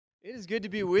It is good to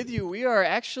be with you. We are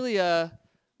actually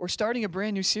we're starting a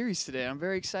brand new series today. I'm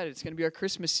very excited. It's going to be our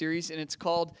Christmas series, and it's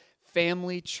called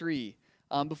Family Tree.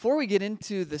 Before we get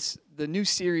into the new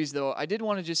series, though, I did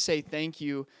want to just say thank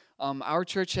you. Our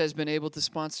church has been able to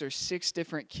sponsor 6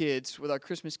 different kids with our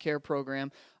Christmas Care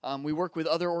program. We work with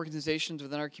other organizations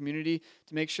within our community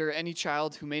to make sure any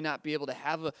child who may not be able to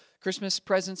have a Christmas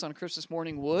presents on Christmas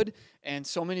morning would. And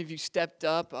so many of you stepped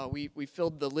up. We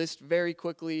filled the list very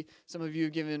quickly. Some of you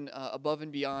have given above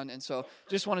and beyond. And so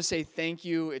just want to say thank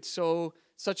you. It's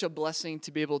such a blessing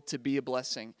to be able to be a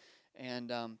blessing.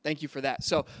 And thank you for that.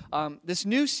 So this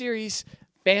new series,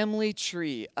 Family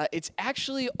Tree, it's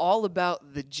actually all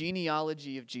about the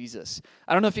genealogy of Jesus.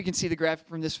 I don't know if you can see the graphic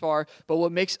from this far, but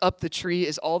what makes up the tree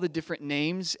is all the different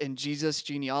names in Jesus'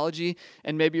 genealogy.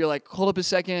 And maybe you're like, hold up a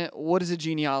second, what is a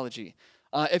genealogy?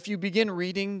 If you begin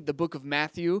reading the book of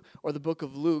Matthew or the book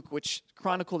of Luke, which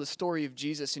chronicle the story of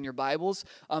Jesus in your Bibles,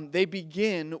 they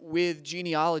begin with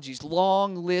genealogies,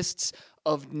 long lists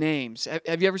of names.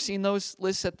 Have you ever seen those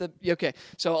lists at the, okay,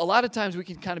 so a lot of times we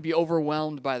can kind of be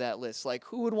overwhelmed by that list. Like,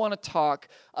 who would want to talk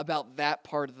about that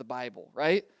part of the Bible,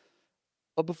 right?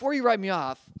 But before you write me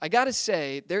off, I got to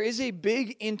say, there is a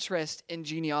big interest in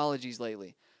genealogies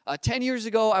lately. 10 years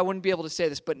ago, I wouldn't be able to say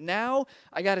this, but now,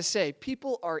 I got to say,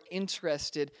 people are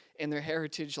interested in their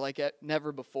heritage like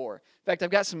never before. In fact,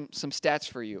 I've got some stats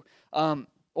for you.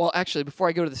 Well, actually, before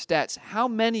I go to the stats, how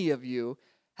many of you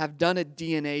have done a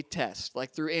DNA test,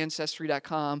 like through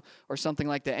Ancestry.com or something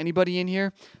like that? Anybody in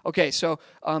here? Okay, so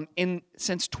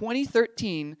since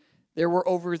 2013, there were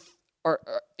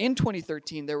in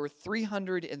 2013, there were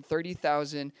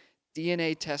 330,000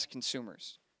 DNA test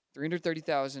consumers.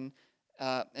 330,000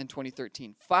 in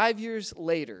 2013. 5 years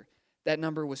later, that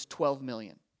number was 12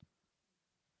 million.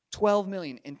 12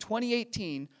 million. In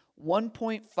 2018,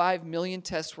 1.5 million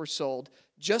tests were sold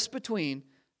just between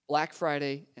Black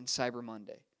Friday and Cyber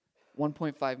Monday.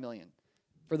 1.5 million.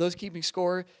 For those keeping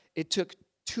score, it took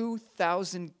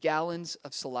 2,000 gallons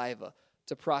of saliva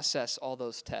to process all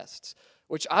those tests,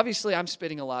 which obviously I'm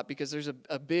spitting a lot because there's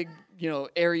a big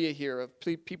area here of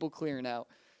people clearing out.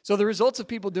 So the results of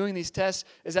people doing these tests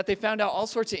is that they found out all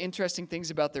sorts of interesting things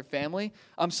about their family.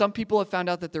 Some people have found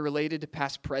out that they're related to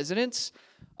past presidents.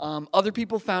 Other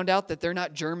people found out that they're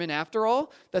not German after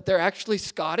all, that they're actually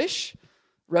Scottish.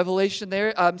 Revelation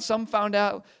there. Some found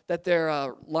out that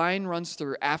their line runs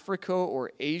through Africa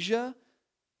or Asia,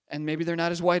 and maybe they're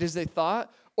not as white as they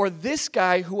thought. Or this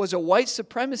guy who was a white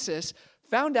supremacist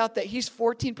found out that he's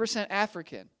 14%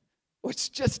 African,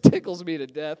 which just tickles me to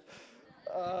death.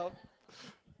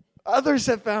 Others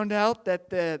have found out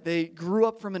that they grew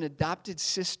up from an adopted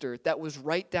sister that was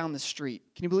right down the street.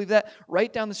 Can you believe that?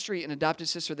 Right down the street, an adopted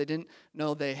sister they didn't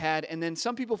know they had. And then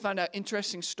some people found out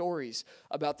interesting stories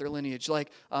about their lineage. Like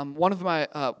one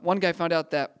guy found out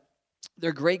that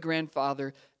their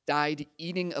great-grandfather died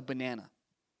eating a banana.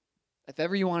 If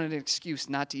ever you wanted an excuse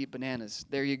not to eat bananas,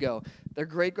 there you go. Their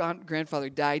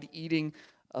great-grandfather died eating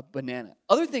a banana.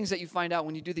 Other things that you find out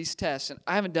when you do these tests, and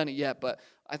I haven't done it yet, but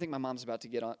I think my mom's about to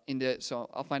get into it, so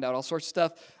I'll find out all sorts of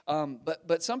stuff.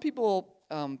 But some people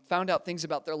found out things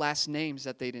about their last names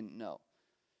that they didn't know.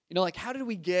 Like, how did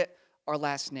we get our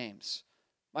last names?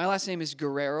 My last name is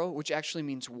Guerrero, which actually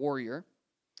means warrior.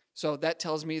 So that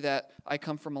tells me that I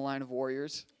come from a line of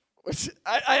warriors. Which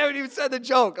I haven't even said the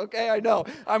joke, okay? I know.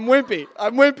 I'm wimpy.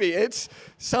 It's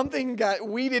something got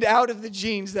weeded out of the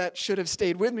genes that should have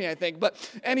stayed with me, I think. But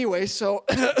anyway, so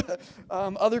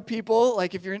other people,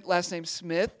 like if your last name's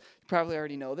Smith, you probably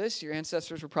already know this. Your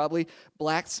ancestors were probably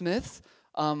blacksmiths.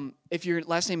 If your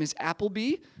last name is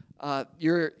Appleby,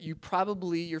 your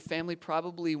family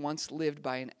probably once lived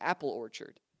by an apple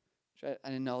orchard. I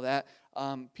didn't know that.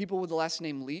 People with the last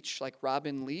name Leach, like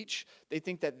Robin Leach, they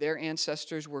think that their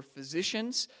ancestors were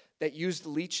physicians that used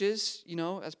leeches,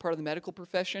 as part of the medical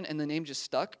profession, and the name just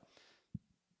stuck.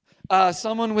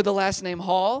 Someone with the last name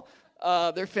Hall,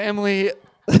 their family,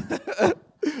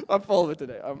 I'm full of it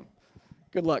today.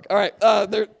 Good luck. All right,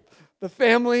 the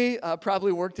family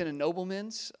probably worked in a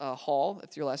nobleman's hall,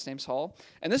 if your last name's Hall.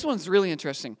 And this one's really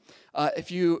interesting.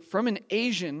 If you, from an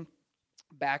Asian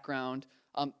background,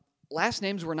 last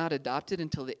names were not adopted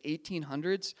until the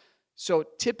 1800s, so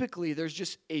typically there's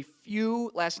just a few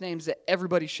last names that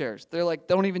everybody shares. They're like,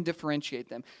 don't even differentiate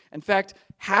them. In fact,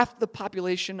 half the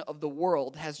population of the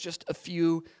world has just a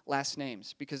few last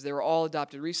names because they were all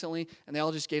adopted recently, and they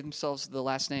all just gave themselves the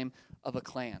last name of a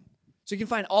clan. So you can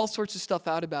find all sorts of stuff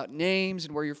out about names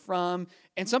and where you're from,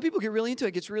 and some people get really into it.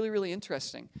 It gets really, really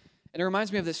interesting. And it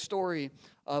reminds me of this story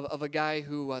of a guy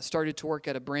who started to work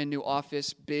at a brand new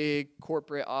office, big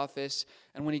corporate office.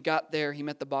 And when he got there, he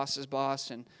met the boss's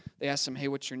boss. And they asked him, hey,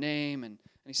 what's your name? And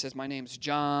he says, my name's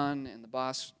John. And the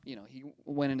boss, he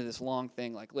went into this long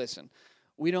thing like, listen,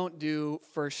 we don't do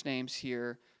first names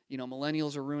here.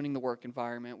 Millennials are ruining the work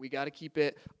environment. We got to keep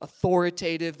it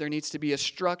authoritative. There needs to be a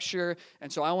structure.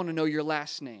 And so I want to know your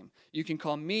last name. You can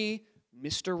call me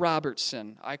Mr.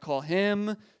 Robertson. I call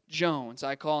him Jones.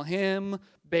 I call him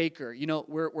Baker.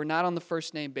 We're not on the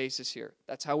first name basis here.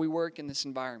 That's how we work in this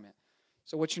environment.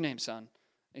 So what's your name, son?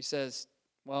 And he says,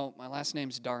 well, my last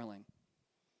name's Darling.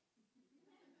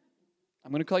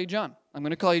 I'm going to call you John.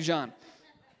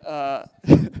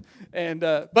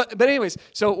 But anyways,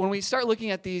 so when we start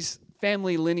looking at these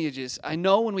family lineages, I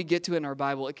know when we get to it in our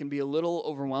Bible, it can be a little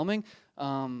overwhelming.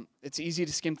 It's easy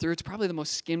to skim through. It's probably the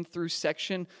most skimmed through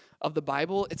section of the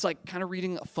Bible. It's like kind of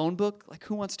reading a phone book. Like,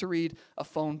 who wants to read a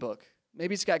phone book?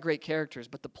 Maybe it's got great characters,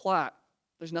 but the plot,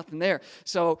 there's nothing there.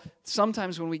 So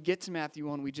sometimes when we get to Matthew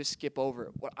 1, we just skip over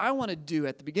it. What I want to do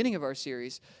at the beginning of our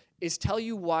series is tell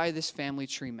you why this family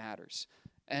tree matters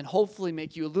and hopefully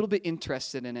make you a little bit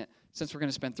interested in it since we're going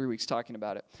to spend 3 weeks talking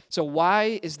about it. So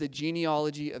why is the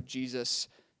genealogy of Jesus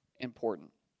important?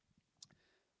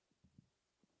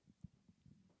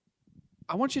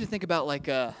 I want you to think about like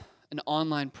an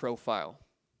online profile,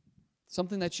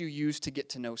 something that you use to get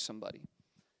to know somebody.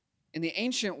 In the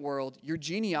ancient world, your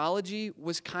genealogy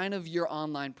was kind of your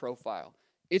online profile.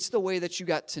 It's the way that you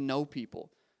got to know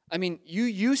people. I mean, you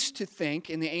used to think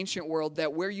in the ancient world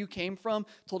that where you came from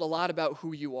told a lot about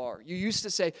who you are. You used to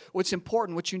say, what's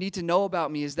important, what you need to know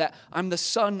about me is that I'm the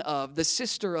son of, the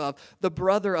sister of, the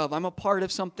brother of, I'm a part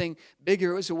of something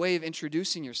bigger. It was a way of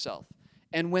introducing yourself.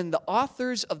 And when the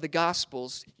authors of the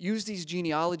Gospels use these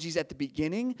genealogies at the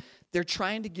beginning, they're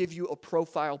trying to give you a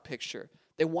profile picture.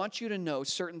 They want you to know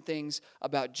certain things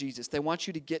about Jesus. They want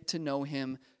you to get to know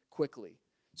him quickly.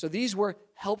 So these were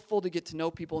helpful to get to know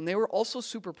people, and they were also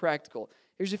super practical.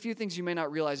 Here's a few things you may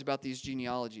not realize about these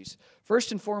genealogies.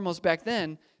 First and foremost, back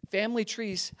then, family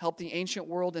trees helped the ancient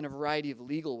world in a variety of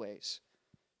legal ways.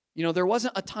 There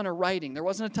wasn't a ton of writing. There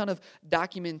wasn't a ton of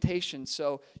documentation.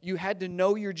 So you had to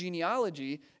know your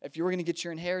genealogy if you were going to get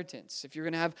your inheritance, if you're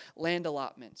going to have land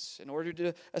allotments, in order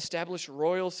to establish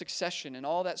royal succession and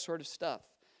all that sort of stuff.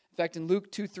 In fact, in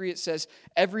Luke 2:3, it says,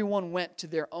 everyone went to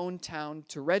their own town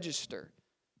to register.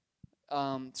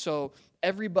 So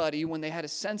everybody, when they had a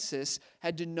census,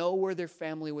 had to know where their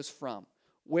family was from.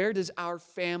 Where does our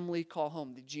family call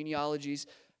home? The genealogies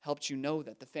helped you know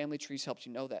that. The family trees helped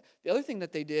you know that. The other thing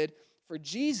that they did for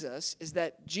Jesus is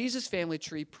that Jesus' family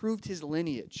tree proved his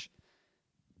lineage.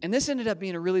 And this ended up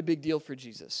being a really big deal for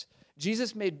Jesus.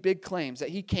 Jesus made big claims that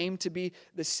he came to be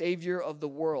the Savior of the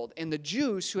world. And the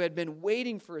Jews who had been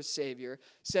waiting for a Savior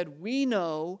said, we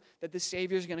know that the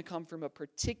Savior is going to come from a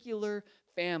particular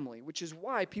family, which is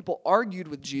why people argued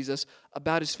with Jesus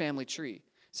about his family tree.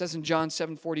 It says in John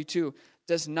 7:42,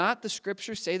 does not the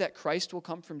scripture say that Christ will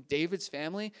come from David's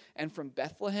family and from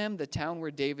Bethlehem, the town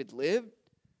where David lived?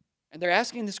 And they're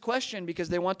asking this question because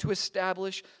they want to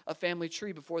establish a family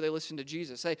tree before they listen to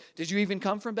Jesus. Hey, did you even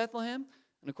come from Bethlehem?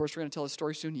 And of course, we're going to tell the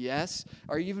story soon. Yes.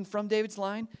 Are you even from David's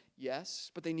line?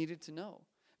 Yes, but they needed to know.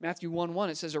 Matthew 1:1,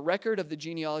 it says, a record of the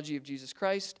genealogy of Jesus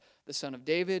Christ, the son of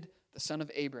David, the son of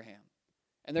Abraham.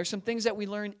 And there's some things that we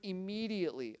learn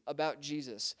immediately about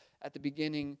Jesus at the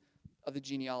beginning of the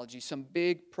genealogy, some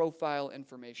big profile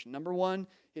information. Number one,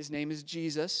 his name is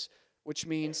Jesus, which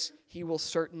means he will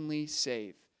certainly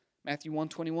save. Matthew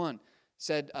 1:21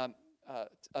 said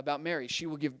about Mary, she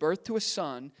will give birth to a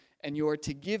son, and you are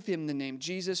to give him the name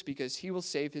Jesus because he will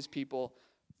save his people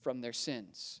from their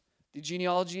sins. The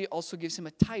genealogy also gives him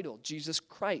a title, Jesus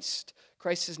Christ.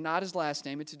 Christ is not his last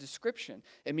name, it's a description.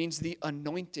 It means the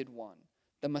anointed one,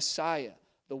 the Messiah,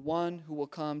 the one who will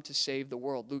come to save the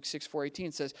world. Luke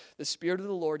 6:4-18 says, the Spirit of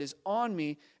the Lord is on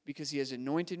me because he has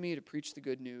anointed me to preach the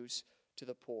good news to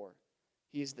the poor.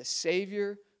 He is the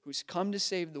Savior who's come to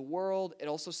save the world. It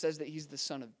also says that he's the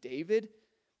son of David.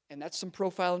 And that's some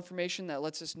profile information that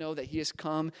lets us know that he has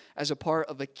come as a part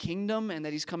of a kingdom and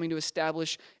that he's coming to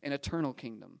establish an eternal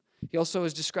kingdom. He also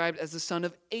is described as the son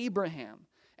of Abraham.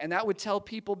 And that would tell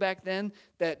people back then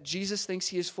that Jesus thinks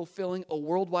he is fulfilling a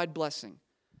worldwide blessing.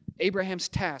 Abraham's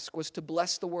task was to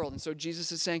bless the world. And so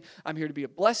Jesus is saying, I'm here to be a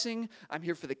blessing. I'm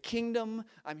here for the kingdom.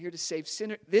 I'm here to save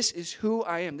sinners. This is who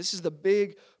I am. This is the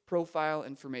big profile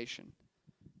information.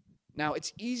 Now,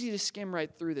 it's easy to skim right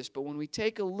through this, but when we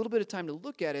take a little bit of time to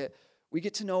look at it, we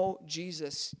get to know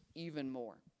Jesus even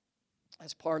more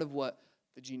as part of what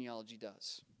the genealogy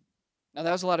does. Now,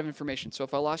 that was a lot of information, so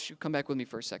if I lost you, come back with me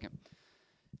for a second.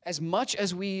 As much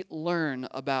as we learn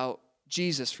about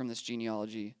Jesus from this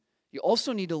genealogy, you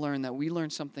also need to learn that we learn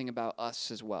something about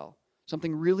us as well,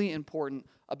 something really important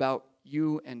about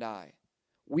you and I,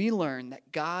 we learn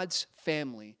that God's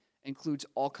family includes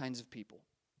all kinds of people.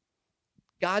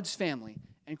 God's family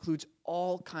includes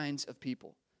all kinds of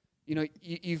people. You know,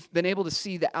 you've been able to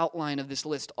see the outline of this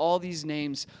list, all these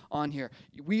names on here.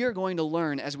 We are going to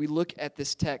learn as we look at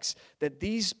this text that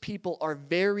these people are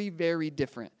very, very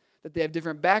different, that they have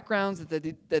different backgrounds, that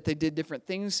they did different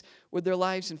things with their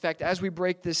lives. In fact, as we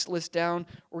break this list down,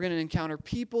 we're going to encounter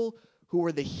people who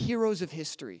were the heroes of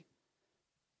history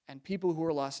and people who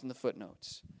were lost in the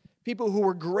footnotes, people who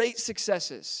were great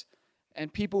successes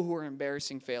and people who were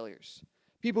embarrassing failures,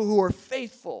 people who were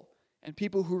faithful and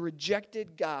people who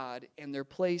rejected God and their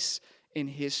place in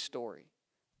His story.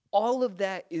 All of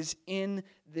that is in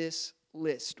this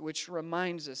list, which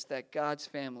reminds us that God's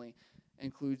family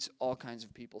includes all kinds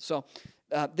of people. So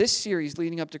this series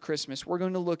leading up to Christmas, we're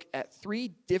going to look at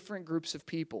 3 different groups of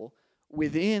people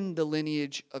within the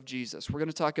lineage of Jesus. We're going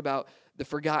to talk about the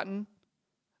forgotten,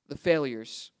 the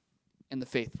failures, and the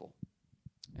faithful.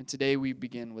 And today we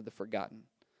begin with the forgotten.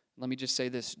 Let me just say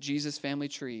this. Jesus' family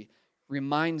tree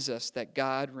reminds us that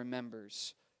God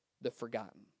remembers the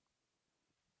forgotten.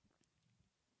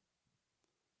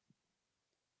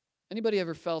 Anybody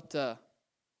ever felt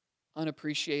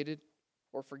unappreciated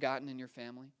or forgotten in your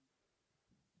family?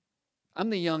 I'm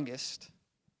the youngest.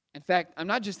 In fact, I'm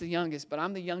not just the youngest, but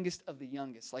I'm the youngest of the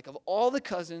youngest. Like of all the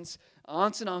cousins,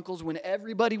 aunts and uncles, when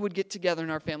everybody would get together in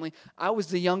our family, I was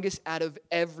the youngest out of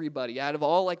everybody, out of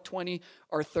all like 20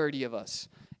 or 30 of us.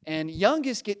 And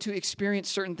youngest get to experience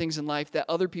certain things in life that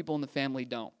other people in the family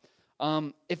don't.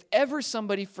 If ever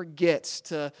somebody forgets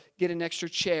to get an extra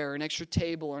chair, an extra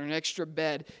table, or an extra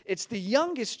bed, it's the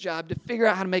youngest job to figure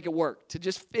out how to make it work, to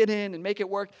just fit in and make it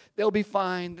work. They'll be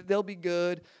fine. They'll be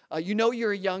good. You know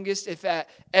you're a youngest if at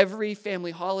every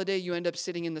family holiday you end up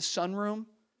sitting in the sunroom.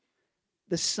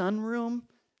 The sunroom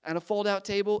and a fold-out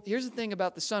table. Here's the thing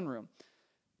about the sunroom.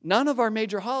 None of our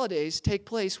major holidays take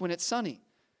place when it's sunny.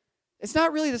 It's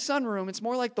not really the sunroom. It's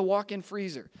more like the walk-in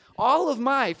freezer. All of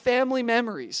my family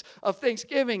memories of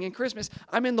Thanksgiving and Christmas,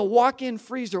 I'm in the walk-in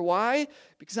freezer. Why?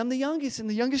 Because I'm the youngest, and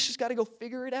the youngest just got to go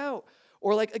figure it out.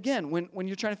 Or like, again, when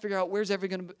you're trying to figure out where's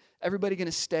everybody going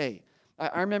to stay.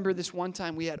 I remember this one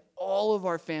time we had all of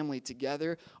our family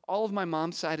together. All of my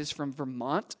mom's side is from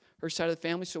Vermont, her side of the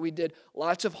family. So we did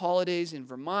lots of holidays in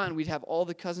Vermont. We'd have all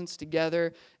the cousins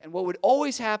together. And what would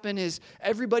always happen is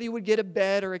everybody would get a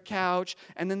bed or a couch,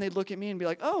 and then they'd look at me and be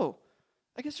like, oh,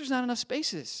 I guess there's not enough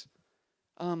spaces.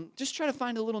 Just try to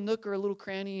find a little nook or a little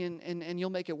cranny, and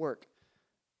you'll make it work.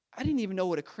 I didn't even know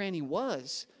what a cranny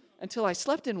was until I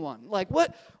slept in one. Like,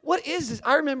 what is this?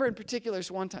 I remember in particular this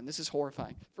one time. This is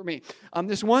horrifying for me.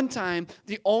 This one time,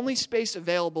 the only space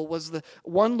available was the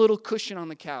one little cushion on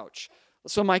the couch.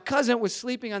 So my cousin was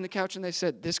sleeping on the couch, and they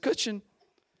said, this cushion,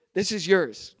 this is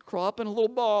yours. Crawl up in a little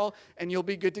ball, and you'll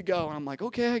be good to go. And I'm like,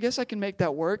 okay, I guess I can make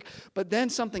that work. But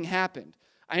then something happened.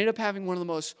 I ended up having one of the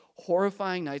most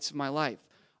horrifying nights of my life.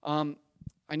 I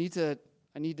need to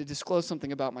disclose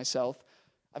something about myself.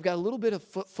 I've got a little bit of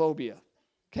foot phobia.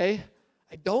 Okay?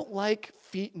 I don't like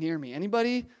feet near me.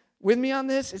 Anybody with me on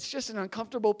this? It's just an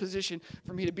uncomfortable position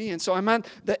for me to be in. So I'm on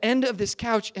the end of this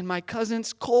couch, and my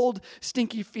cousin's cold,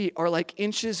 stinky feet are like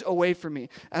inches away from me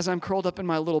as I'm curled up in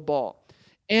my little ball.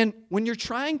 And when you're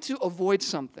trying to avoid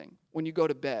something when you go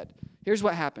to bed, here's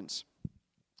what happens.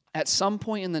 At some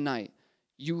point in the night,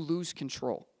 you lose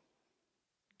control.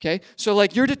 Okay? So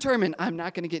like you're determined, I'm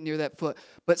not going to get near that foot.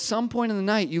 But some point in the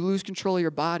night, you lose control of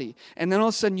your body. And then all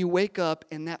of a sudden you wake up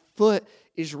and that foot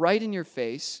is right in your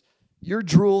face. Your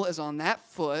drool is on that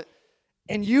foot.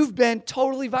 And you've been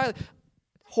totally violent.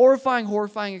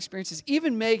 Horrifying experiences.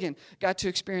 Even Megan got to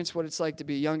experience what it's like to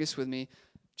be youngest with me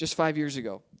just 5 years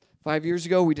ago. 5 years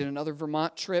ago, we did another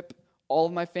Vermont trip. All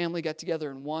of my family got together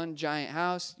in one giant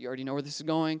house. You already know where this is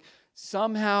going.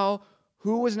 Somehow,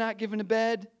 who was not given a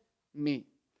bed? Me.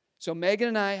 So Megan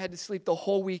and I had to sleep the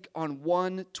whole week on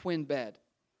one twin bed.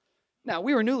 Now,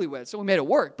 we were newlyweds, so we made it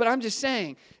work. But I'm just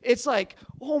saying, it's like,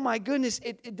 oh my goodness,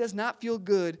 it does not feel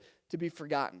good to be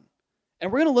forgotten.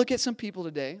 And we're going to look at some people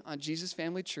today on Jesus'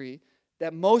 family tree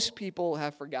that most people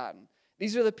have forgotten.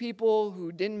 These are the people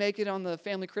who didn't make it on the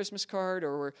family Christmas card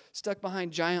or were stuck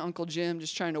behind giant Uncle Jim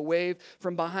just trying to wave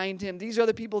from behind him. These are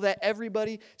the people that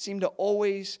everybody seemed to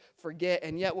always forget.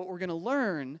 And yet what we're going to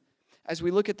learn as we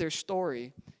look at their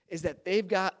story is that they've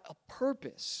got a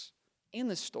purpose in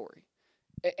the story.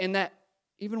 And that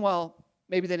even while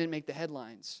maybe they didn't make the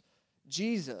headlines,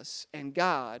 Jesus and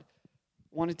God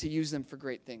wanted to use them for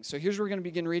great things. So here's where we're going to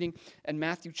begin reading in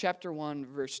Matthew chapter 1,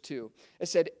 verse 2. It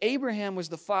said, Abraham was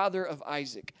the father of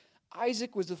Isaac.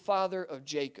 Isaac was the father of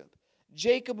Jacob.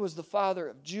 Jacob was the father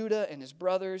of Judah and his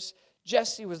brothers.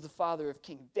 Jesse was the father of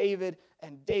King David,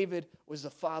 and David was the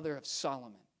father of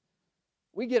Solomon.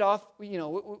 We get off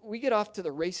to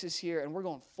the races here, and we're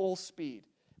going full speed.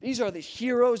 These are the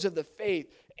heroes of the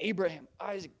faith: Abraham,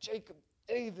 Isaac, Jacob,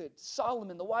 David,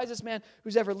 Solomon, the wisest man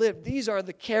who's ever lived. These are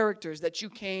the characters that you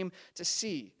came to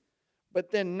see. But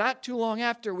then not too long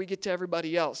after, we get to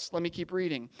everybody else. Let me keep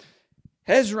reading.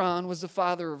 Hezron was the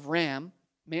father of Ram.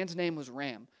 Man's name was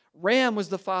Ram. Ram was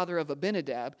the father of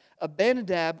Abinadab.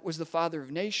 Abinadab was the father of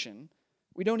Nahshon.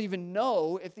 We don't even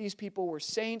know if these people were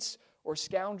saints or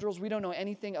scoundrels. We don't know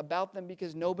anything about them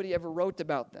because nobody ever wrote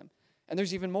about them. And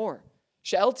there's even more.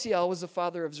 Shealtiel was the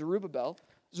father of Zerubbabel.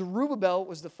 Zerubbabel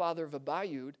was the father of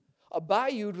Abiud.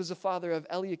 Abiud was the father of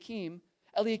Eliakim.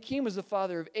 Eliakim was the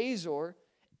father of Azor.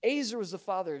 Azor was the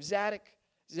father of Zadok.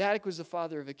 Zadok was the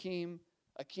father of Akim.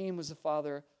 Akim was the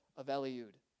father of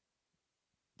Eliud.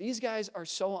 These guys are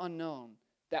so unknown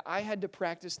that I had to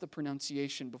practice the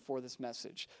pronunciation before this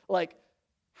message. Like,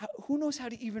 who knows how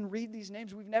to even read these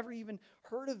names? We've never even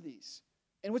heard of these.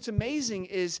 And what's amazing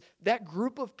is that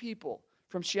group of people,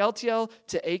 from Shealtiel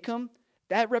to Achim,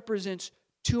 that represents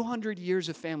 200 years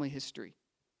of family history.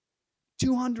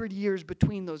 200 years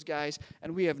between those guys,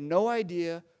 and we have no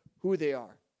idea who they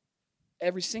are.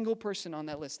 Every single person on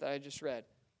that list that I just read,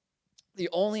 the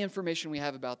only information we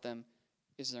have about them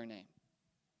is their name.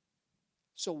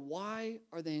 So why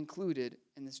are they included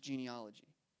in this genealogy?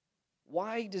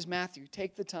 Why does Matthew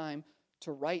take the time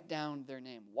to write down their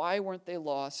name? Why weren't they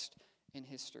lost in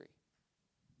history?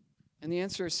 And the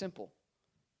answer is simple.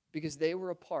 Because they were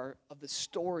a part of the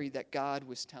story that God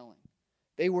was telling.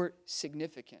 They were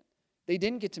significant. They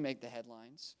didn't get to make the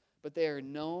headlines, but they are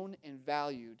known and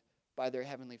valued by their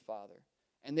Heavenly Father.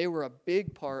 And they were a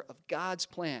big part of God's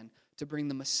plan to bring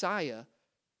the Messiah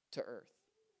to earth.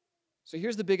 So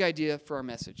here's the big idea for our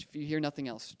message. If you hear nothing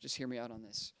else, just hear me out on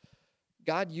this.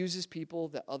 God uses people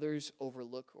that others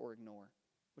overlook or ignore.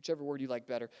 Whichever word you like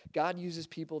better. God uses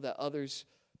people that others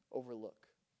overlook.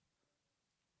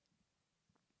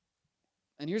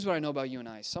 And here's what I know about you and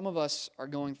I. Some of us are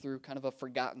going through kind of a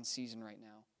forgotten season right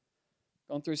now.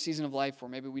 Going through a season of life where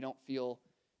maybe we don't feel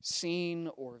seen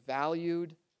or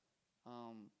valued.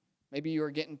 Maybe you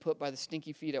are getting put by the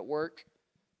stinky feet at work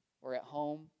or at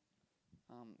home.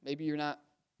 Maybe you're not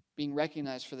being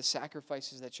recognized for the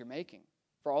sacrifices that you're making,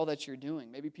 for all that you're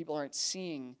doing. Maybe people aren't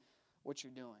seeing what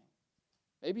you're doing.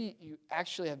 Maybe you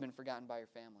actually have been forgotten by your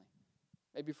family.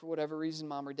 Maybe for whatever reason,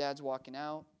 mom or dad's walking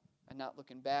out and not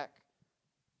looking back.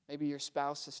 Maybe your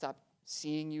spouse has stopped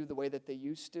seeing you the way that they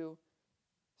used to,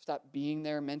 stopped being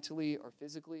there mentally or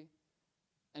physically.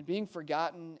 And being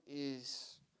forgotten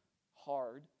is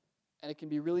hard, and it can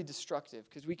be really destructive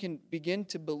because we can begin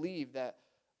to believe that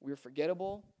we're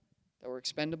forgettable, that we're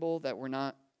expendable, that we're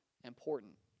not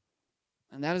important.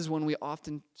 And that is when we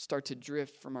often start to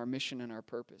drift from our mission and our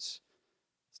purpose,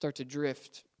 start to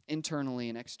drift internally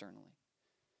and externally.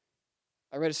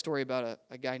 I read a story about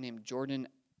a guy named Jordan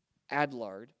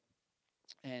Adlard,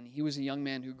 and he was a young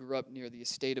man who grew up near the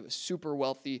estate of a super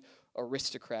wealthy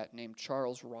aristocrat named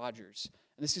Charles Rogers.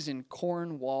 And this is in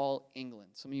Cornwall, England.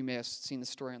 Some of you may have seen the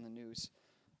story on the news.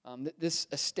 This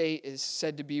estate is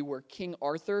said to be where King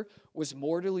Arthur was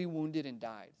mortally wounded and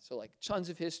died. So like tons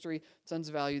of history, tons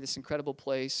of value, this incredible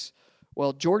place.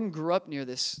 Well, Jordan grew up near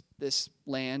this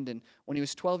land, and when he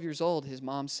was 12 years old, his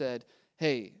mom said,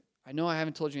 "Hey, I know I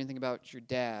haven't told you anything about your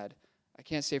dad. I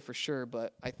can't say for sure,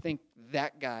 but I think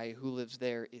that guy who lives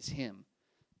there is him."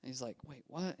 And he's like, "Wait,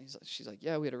 what?" She's like,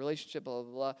 "Yeah, we had a relationship, blah,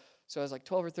 blah, blah." So I was like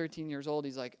 12 or 13 years old.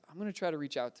 He's like, "I'm going to try to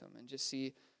reach out to him and just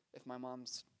see if my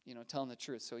mom's, telling the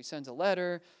truth." So he sends a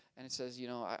letter, and it says,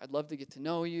 "I'd love to get to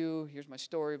know you. Here's my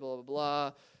story, blah, blah,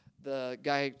 blah." The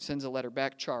guy sends a letter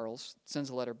back, Charles, sends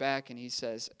a letter back, and he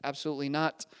says, "Absolutely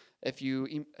not. If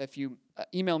you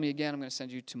email me again, I'm going to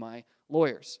send you to my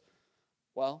lawyers."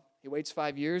 Well, he waits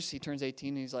 5 years. He turns 18,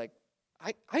 and he's like,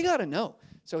 I got to know.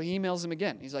 So he emails him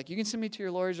again. He's like, "You can send me to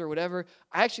your lawyers or whatever.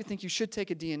 I actually think you should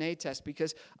take a DNA test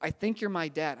because I think you're my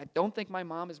dad. I don't think my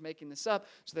mom is making this up."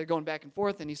 So they're going back and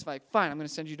forth, and he's like, "Fine, I'm going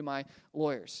to send you to my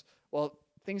lawyers." Well,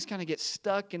 things kind of get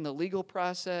stuck in the legal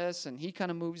process, and he kind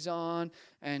of moves on,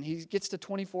 and he gets to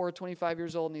 24 or 25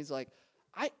 years old, and he's like,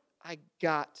 I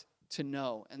got to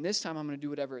know, and this time I'm going to do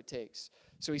whatever it takes.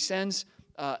 So he sends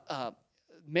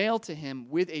mail to him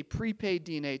with a prepaid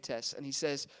DNA test, and he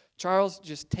says, "Charles,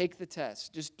 just take the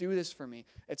test. Just do this for me.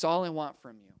 It's all I want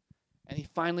from you." And he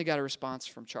finally got a response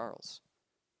from Charles.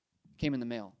 It came in the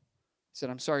mail. He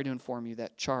said, "I'm sorry to inform you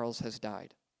that Charles has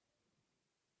died."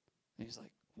 And he's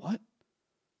like, "What?"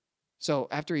 So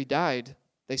after he died,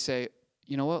 they say,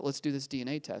 "You know what? Let's do this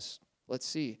DNA test. Let's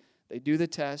see." They do the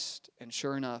test, and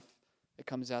sure enough, it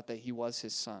comes out that he was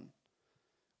his son.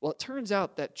 Well, it turns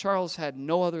out that Charles had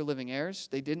no other living heirs.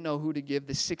 They didn't know who to give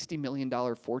the $60 million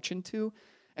fortune to.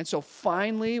 And so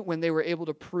finally, when they were able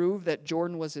to prove that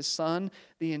Jordan was his son,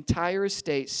 the entire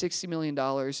estate, $60 million,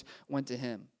 went to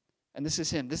him. And this is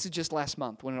him. This is just last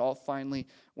month when it all finally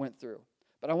went through.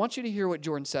 But I want you to hear what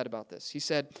Jordan said about this. He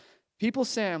said, "People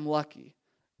say I'm lucky,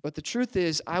 but the truth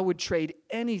is I would trade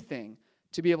anything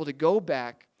to be able to go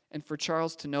back and for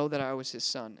Charles to know that I was his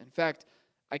son. In fact,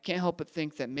 I can't help but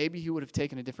think that maybe he would have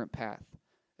taken a different path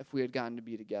if we had gotten to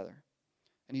be together."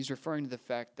 And he's referring to the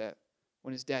fact that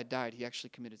when his dad died, he actually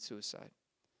committed suicide.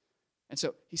 And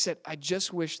so he said, "I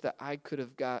just wish that I could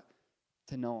have got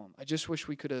to know him. I just wish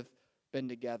we could have been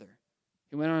together."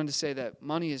 He went on to say that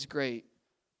money is great,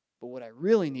 but what I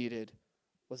really needed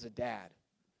was a dad.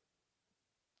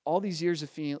 All these years of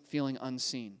feeling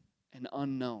unseen and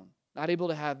unknown, not able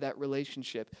to have that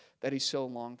relationship that he so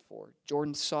longed for.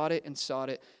 Jordan sought it and sought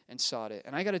it and sought it.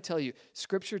 And I got to tell you,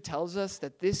 Scripture tells us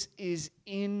that this is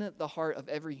in the heart of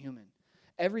every human.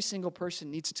 Every single person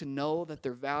needs to know that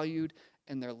they're valued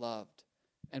and they're loved.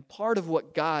 And part of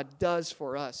what God does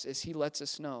for us is he lets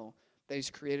us know that he's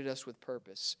created us with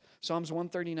purpose. Psalms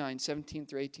 139, 17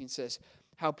 through 18 says,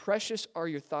 "How precious are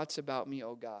your thoughts about me,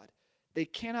 O God. They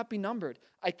cannot be numbered.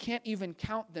 I can't even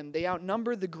count them. They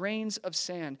outnumber the grains of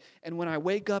sand. And when I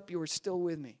wake up, you are still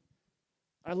with me."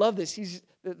 I love this.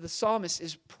 The psalmist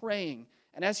is praying.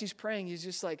 And as he's praying, he's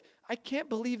just like, "I can't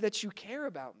believe that you care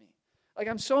about me. Like,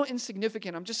 I'm so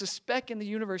insignificant. I'm just a speck in the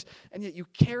universe. And yet you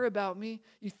care about me.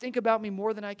 You think about me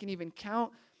more than I can even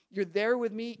count. You're there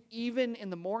with me even in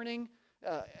the morning,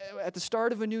 at the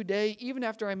start of a new day. Even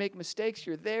after I make mistakes,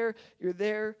 you're there, you're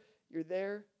there, you're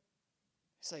there."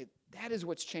 It's like, that is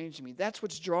what's changed me. That's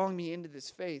what's drawing me into this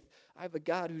faith. I have a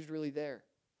God who's really there.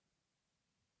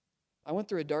 I went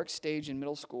through a dark stage in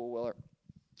middle school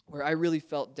where I really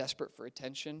felt desperate for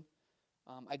attention.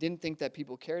 I didn't think that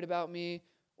people cared about me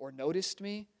or noticed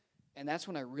me. And that's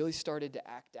when I really started to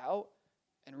act out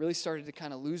and really started to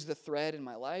kind of lose the thread in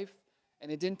my life.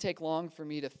 And it didn't take long for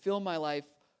me to fill my life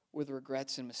with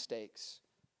regrets and mistakes.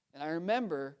 And I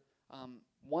remember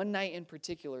one night in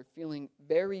particular feeling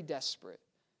very desperate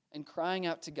and crying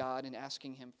out to God and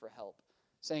asking him for help,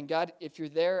 saying, "God, if you're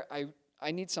there,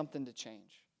 I need something to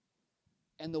change."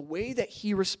 And the way that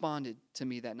he responded to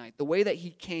me that night, the way that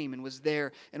he came and was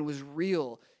there and was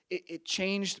real, it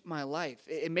changed my life.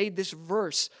 It made this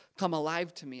verse come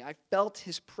alive to me. I felt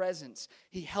his presence.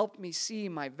 He helped me see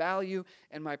my value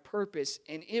and my purpose.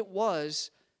 And it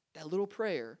was, that little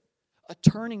prayer, a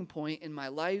turning point in my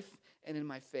life and in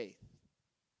my faith.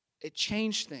 It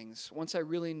changed things once I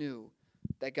really knew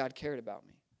that God cared about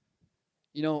me.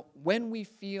 You know, when we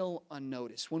feel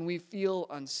unnoticed, when we feel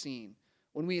unseen,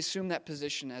 when we assume that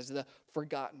position as the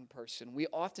forgotten person, we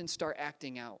often start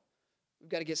acting out. We've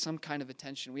got to get some kind of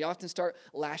attention. We often start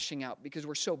lashing out because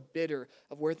we're so bitter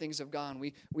of where things have gone.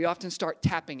 We often start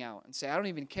tapping out and say, "I don't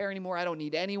even care anymore. I don't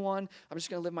need anyone. I'm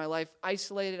just going to live my life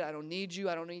isolated. I don't need you.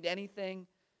 I don't need anything."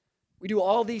 We do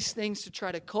all these things to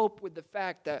try to cope with the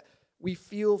fact that we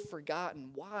feel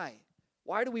forgotten. Why?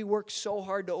 Why do we work so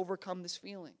hard to overcome this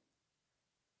feeling?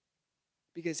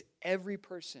 Because every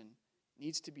person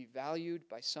needs to be valued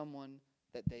by someone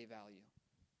that they value.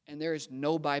 And there is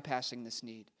no bypassing this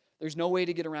need. There's no way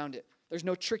to get around it. There's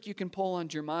no trick you can pull on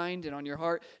your mind and on your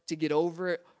heart to get over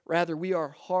it. Rather, we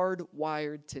are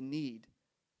hardwired to need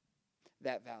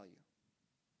that value.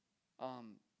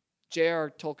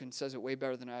 J.R. Tolkien says it way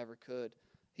better than I ever could.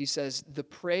 He says, "The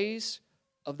praise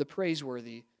of the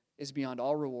praiseworthy is beyond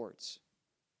all rewards."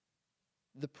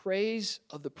 The praise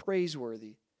of the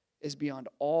praiseworthy is beyond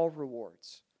all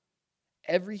rewards.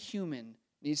 Every human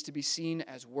needs to be seen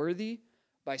as worthy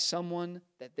by someone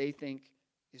that they think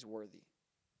is worthy.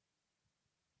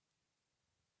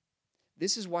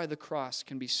 This is why the cross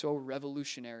can be so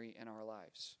revolutionary in our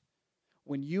lives.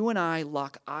 When you and I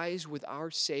lock eyes with our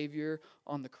Savior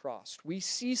on the cross, we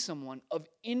see someone of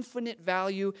infinite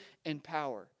value and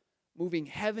power, moving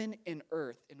heaven and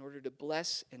earth in order to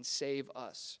bless and save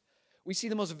us. We see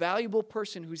the most valuable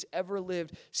person who's ever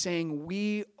lived saying,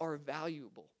 "We are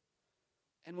valuable."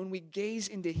 And when we gaze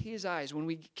into his eyes, when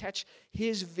we catch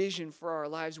his vision for our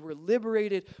lives, we're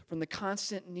liberated from the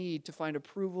constant need to find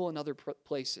approval in other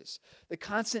places, the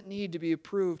constant need to be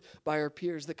approved by our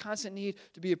peers, the constant need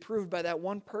to be approved by that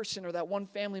one person or that one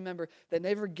family member that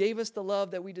never gave us the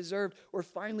love that we deserved. We're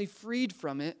finally freed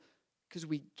from it because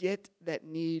we get that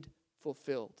need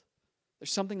fulfilled.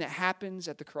 There's something that happens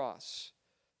at the cross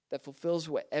that fulfills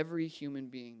what every human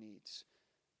being needs.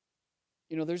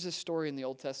 You know, there's this story in the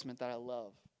Old Testament that I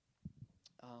love.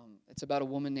 It's about a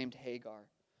woman named Hagar.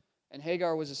 And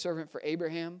Hagar was a servant for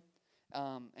Abraham.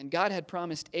 And God had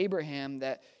promised Abraham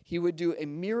that he would do a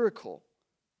miracle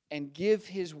and give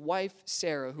his wife,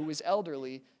 Sarah, who was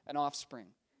elderly, an offspring.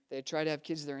 They had tried to have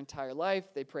kids their entire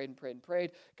life. They prayed and prayed and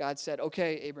prayed. God said,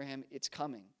 okay, Abraham, it's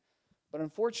coming. But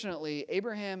unfortunately,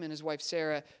 Abraham and his wife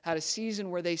Sarah had a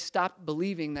season where they stopped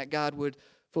believing that God would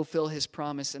fulfill his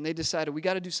promise, and they decided, we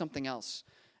got to do something else.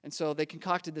 And so they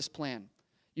concocted this plan.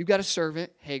 You've got a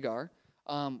servant, Hagar.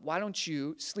 Why don't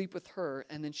you sleep with her,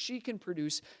 and then she can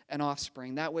produce an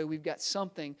offspring. That way we've got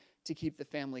something to keep the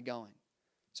family going.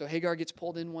 So Hagar gets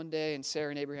pulled in one day, and Sarah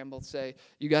and Abraham both say,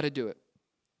 you got to do it.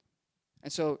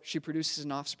 And so she produces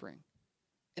an offspring.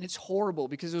 And it's horrible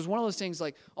because it was one of those things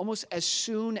like almost as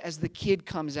soon as the kid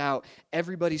comes out,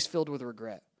 everybody's filled with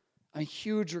regret. I mean,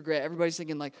 huge regret. Everybody's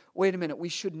thinking like, wait a minute, we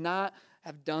should not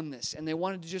have done this. And they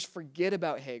wanted to just forget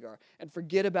about Hagar and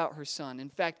forget about her son. In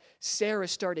fact, Sarah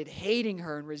started hating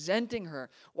her and resenting her.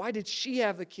 Why did she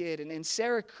have the kid? And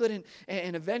Sarah couldn't.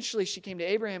 And eventually she came to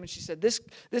Abraham and she said,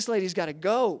 this lady's got to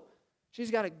go. She's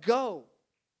got to go.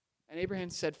 And Abraham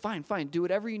said, fine, do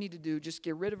whatever you need to do. Just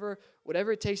get rid of her.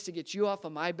 Whatever it takes to get you off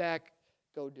of my back,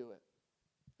 go do it.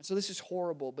 And so this is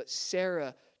horrible, but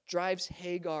Sarah drives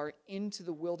Hagar into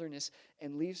the wilderness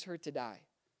and leaves her to die.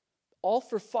 All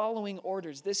for following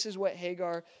orders. This is what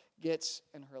Hagar gets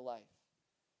in her life.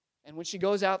 And when she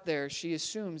goes out there, she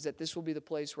assumes that this will be the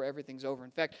place where everything's over.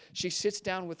 In fact, she sits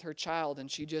down with her child and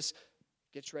she just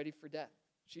gets ready for death.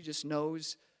 She just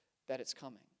knows that it's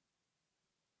coming.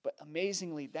 But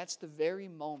amazingly, that's the very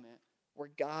moment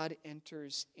where God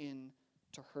enters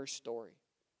into her story.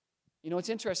 You know, it's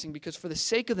interesting because for the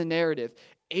sake of the narrative,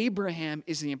 Abraham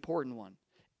is the important one.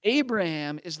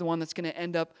 Abraham is the one that's going to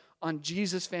end up on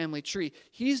Jesus' family tree.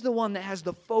 He's the one that has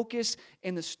the focus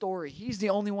in the story. He's the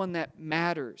only one that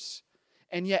matters.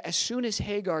 And yet, as soon as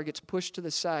Hagar gets pushed to the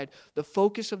side, the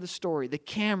focus of the story, the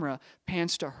camera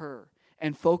pans to her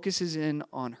and focuses in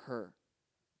on her.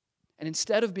 And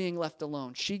instead of being left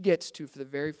alone, she gets to, for the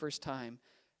very first time,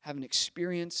 have an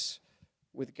experience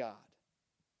with God.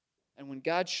 And when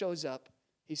God shows up,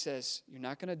 he says, you're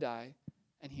not going to die.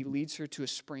 And he leads her to a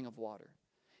spring of water.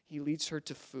 He leads her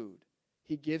to food.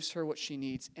 He gives her what she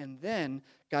needs. And then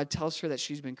God tells her that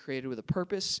she's been created with a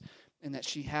purpose and that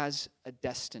she has a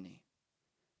destiny.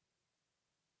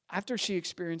 After she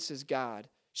experiences God,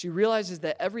 she realizes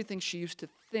that everything she used to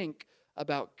think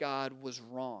about God was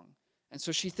wrong. And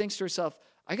so she thinks to herself,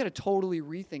 I got to totally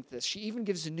rethink this. She even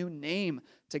gives a new name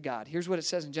to God. Here's what it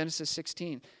says in Genesis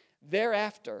 16.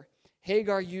 Thereafter,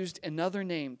 Hagar used another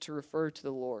name to refer to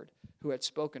the Lord who had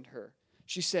spoken to her.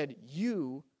 She said,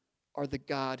 you are the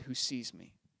God who sees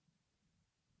me.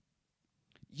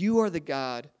 You are the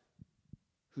God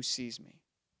who sees me.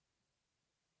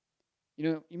 You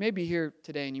know, you may be here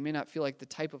today and you may not feel like the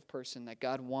type of person that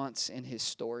God wants in his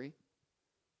story.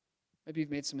 Maybe you've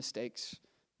made some mistakes.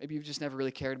 Maybe you've just never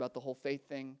really cared about the whole faith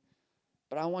thing.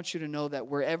 But I want you to know that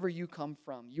wherever you come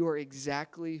from, you are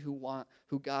exactly who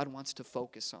God wants to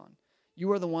focus on.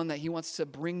 You are the one that he wants to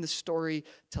bring the story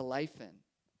to life in.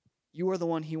 You are the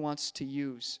one he wants to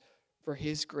use for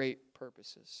his great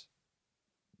purposes.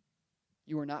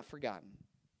 You are not forgotten.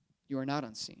 You are not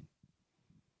unseen.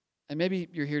 And maybe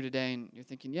you're here today and you're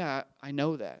thinking, yeah, I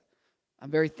know that.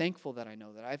 I'm very thankful that I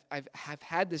know that. I've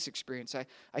had this experience.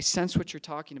 I sense what you're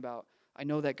talking about. I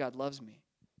know that God loves me.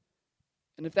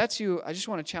 And if that's you, I just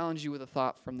want to challenge you with a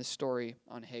thought from this story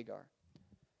on Hagar.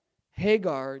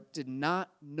 Hagar did not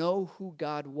know who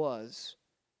God was,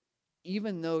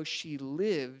 even though she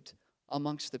lived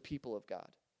amongst the people of God,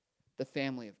 the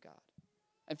family of God.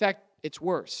 In fact, it's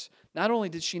worse. Not only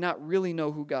did she not really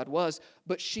know who God was,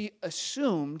 but she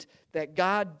assumed that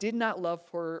God did not love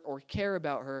her or care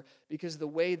about her because of the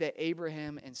way that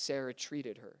Abraham and Sarah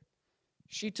treated her.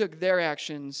 She took their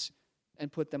actions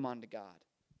and put them onto God.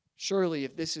 Surely,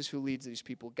 if this is who leads these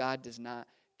people, God does not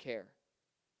care.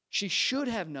 She should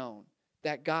have known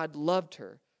that God loved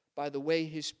her by the way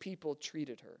his people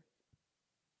treated her.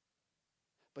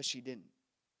 But she didn't.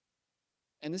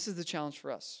 And this is the challenge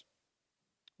for us.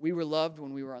 We were loved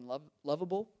when we were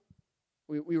unlovable.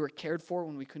 We were cared for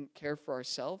when we couldn't care for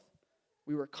ourselves.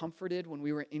 We were comforted when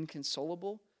we were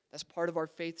inconsolable. That's part of our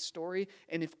faith story.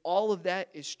 And if all of that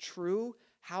is true,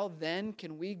 how then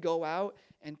can we go out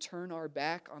and turn our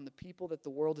back on the people that the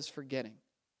world is forgetting?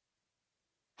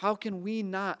 How can we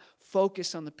not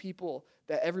focus on the people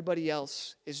that everybody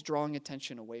else is drawing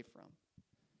attention away from?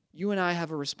 You and I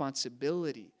have a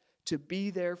responsibility to be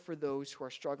there for those who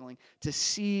are struggling, to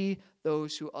see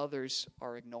those who others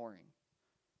are ignoring,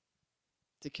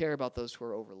 to care about those who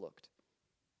are overlooked.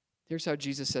 Here's how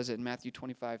Jesus says it in Matthew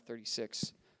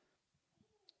 25:36.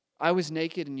 I was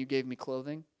naked and you gave me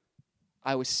clothing.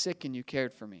 I was sick and you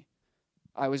cared for me.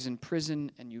 I was in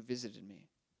prison and you visited me.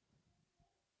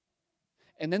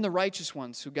 And then the righteous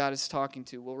ones who God is talking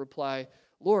to will reply,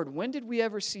 Lord, when did we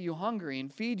ever see you hungry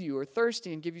and feed you, or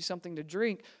thirsty and give you something to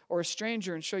drink, or a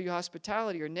stranger and show you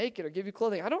hospitality, or naked or give you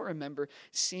clothing? I don't remember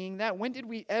seeing that. When did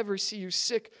we ever see you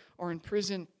sick or in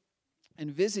prison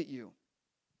and visit you?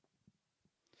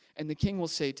 And the king will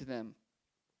say to them,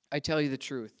 I tell you the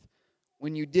truth.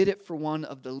 When you did it for one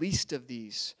of the least of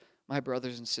these, my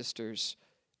brothers and sisters,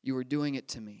 you were doing it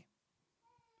to me.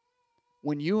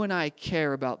 When you and I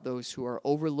care about those who are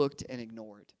overlooked and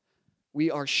ignored, we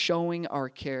are showing our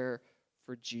care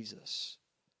for Jesus.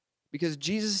 Because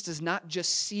Jesus does not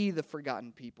just see the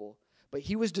forgotten people, but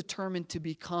he was determined to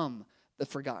become the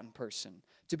forgotten person,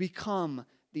 to become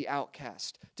the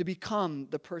outcast, to become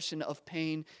the person of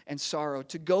pain and sorrow,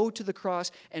 to go to the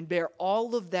cross and bear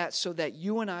all of that so that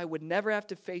you and I would never have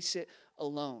to face it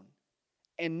alone.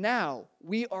 And now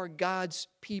we are God's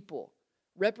people,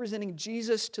 representing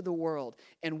Jesus to the world,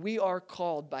 and we are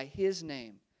called by his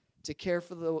name to care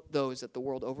for those that the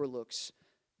world overlooks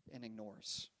and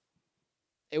ignores.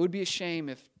 It would be a shame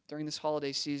if during this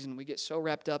holiday season we get so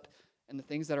wrapped up in the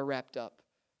things that are wrapped up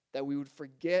that we would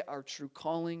forget our true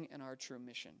calling and our true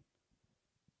mission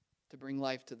to bring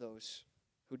life to those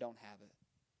who don't have it.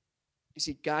 You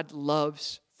see, God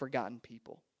loves forgotten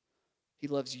people. He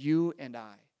loves you and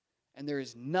I, and there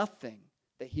is nothing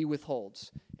that he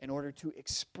withholds in order to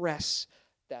express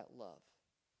that love.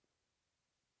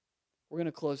 We're going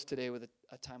to close today with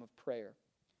a time of prayer.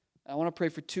 I want to pray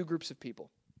for two groups of people.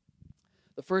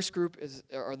 The first group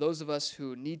are those of us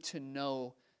who need to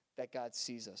know that God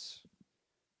sees us.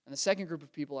 And the second group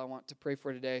of people I want to pray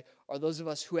for today are those of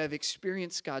us who have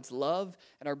experienced God's love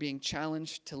and are being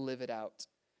challenged to live it out.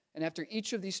 And after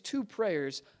each of these two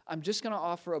prayers, I'm just going to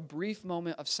offer a brief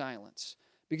moment of silence,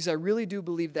 because I really do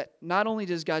believe that not only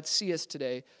does God see us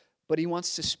today, but he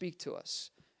wants to speak to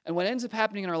us. And what ends up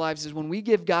happening in our lives is when we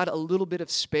give God a little bit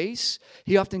of space,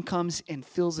 he often comes and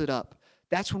fills it up.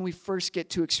 That's when we first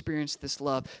get to experience this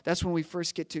love. That's when we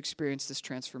first get to experience this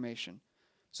transformation.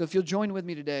 So if you'll join with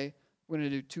me today, we're going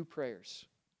to do two prayers.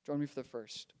 Join me for the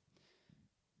first.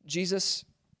 Jesus,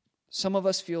 some of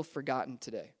us feel forgotten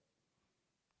today.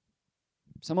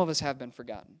 Some of us have been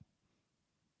forgotten.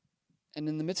 And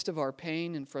in the midst of our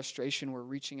pain and frustration, we're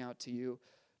reaching out to you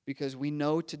because we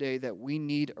know today that we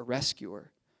need a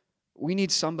rescuer. We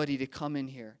need somebody to come in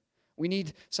here. We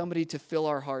need somebody to fill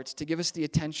our hearts, to give us the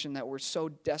attention that we're so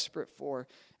desperate for.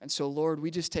 And so, Lord, we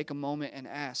just take a moment and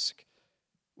ask,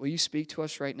 will you speak to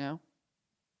us right now?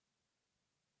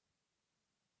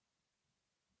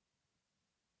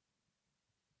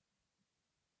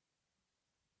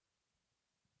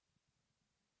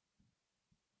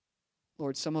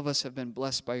 Lord, some of us have been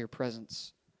blessed by your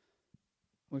presence.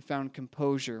 We found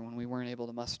composure when we weren't able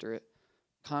to muster it,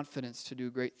 confidence to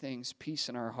do great things, peace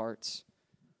in our hearts.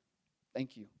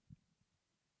 Thank you.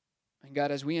 And God,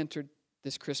 as we entered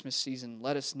this Christmas season,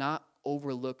 let us not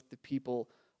overlook the people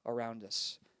around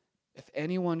us. If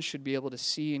anyone should be able to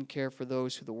see and care for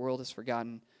those who the world has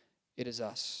forgotten, it is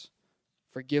us.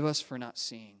 Forgive us for not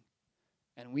seeing.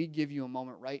 And we give you a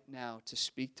moment right now to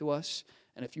speak to us.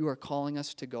 And if you are calling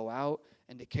us to go out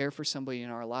and to care for somebody in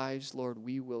our lives, Lord,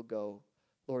 we will go.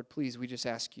 Lord, please, we just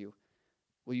ask you,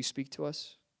 will you speak to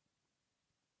us?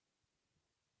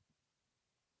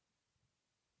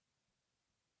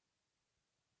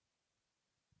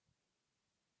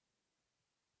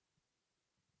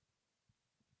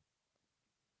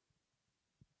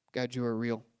 God, you are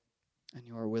real, and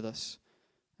you are with us.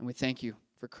 And we thank you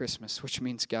for Christmas, which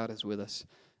means God is with us.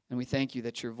 And we thank you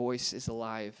that your voice is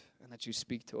alive and that you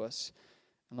speak to us.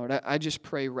 And Lord, I just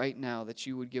pray right now that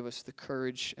you would give us the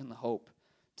courage and the hope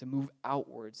to move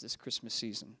outwards this Christmas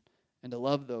season and to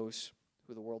love those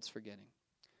who the world's forgetting.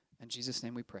 In Jesus'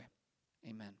 name we pray.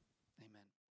 Amen.